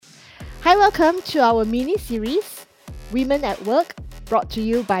Hi, welcome to our mini series, Women at Work, brought to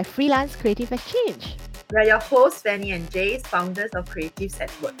you by Freelance Creative Exchange. We are your hosts, Fanny and Jace, founders of Creatives at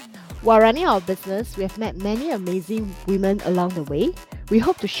Work. While running our business, we have met many amazing women along the way. We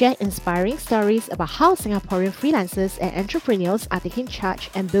hope to share inspiring stories about how Singaporean freelancers and entrepreneurs are taking charge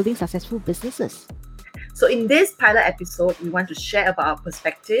and building successful businesses. So in this pilot episode, we want to share about our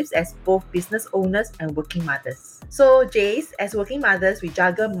perspectives as both business owners and working mothers. So Jace, as working mothers, we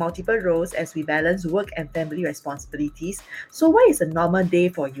juggle multiple roles as we balance work and family responsibilities. So what is a normal day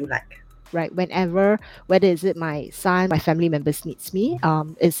for you like? Right, whether is it my son, my family members needs me,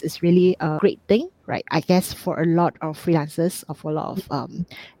 is really a great thing, right? I guess for a lot of freelancers or for a lot of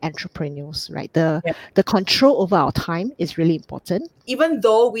entrepreneurs, right? The control over our time is really important. Even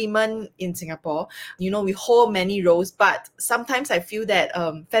though women in Singapore, we hold many roles, but sometimes I feel that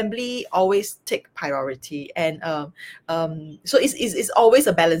family always take priority, and so it's always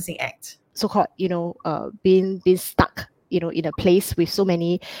a balancing act. So-called, being stuck, in a place with so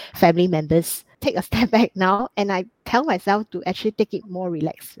many family members, take a step back now, and I tell myself to actually take it more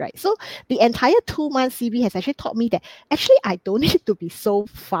relaxed, right? So the entire 2 months CB has actually taught me that actually I don't need to be so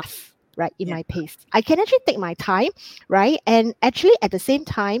fast, right, in my pace. I can actually take my time, right? And actually at the same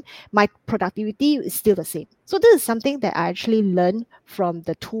time, my productivity is still the same. So this is something that I actually learned from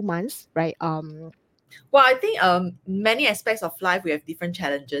the 2 months, right? Well, I think many aspects of life we have different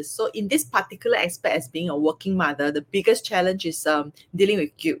challenges. So in this particular aspect, as being a working mother, the biggest challenge is dealing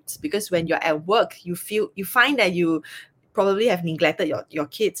with guilt, because when you're at work, you find that you probably have neglected your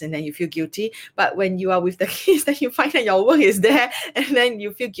kids, and then you feel guilty. But when you are with the kids, then you find that your work is there, and then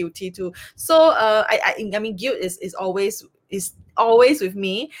you feel guilty too. So I mean, guilt is always with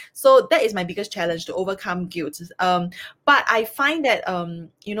me. So that is my biggest challenge, to overcome guilt. But I find that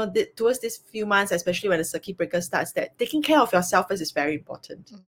towards these few months, especially when the circuit breaker starts, that taking care of yourself first is very important.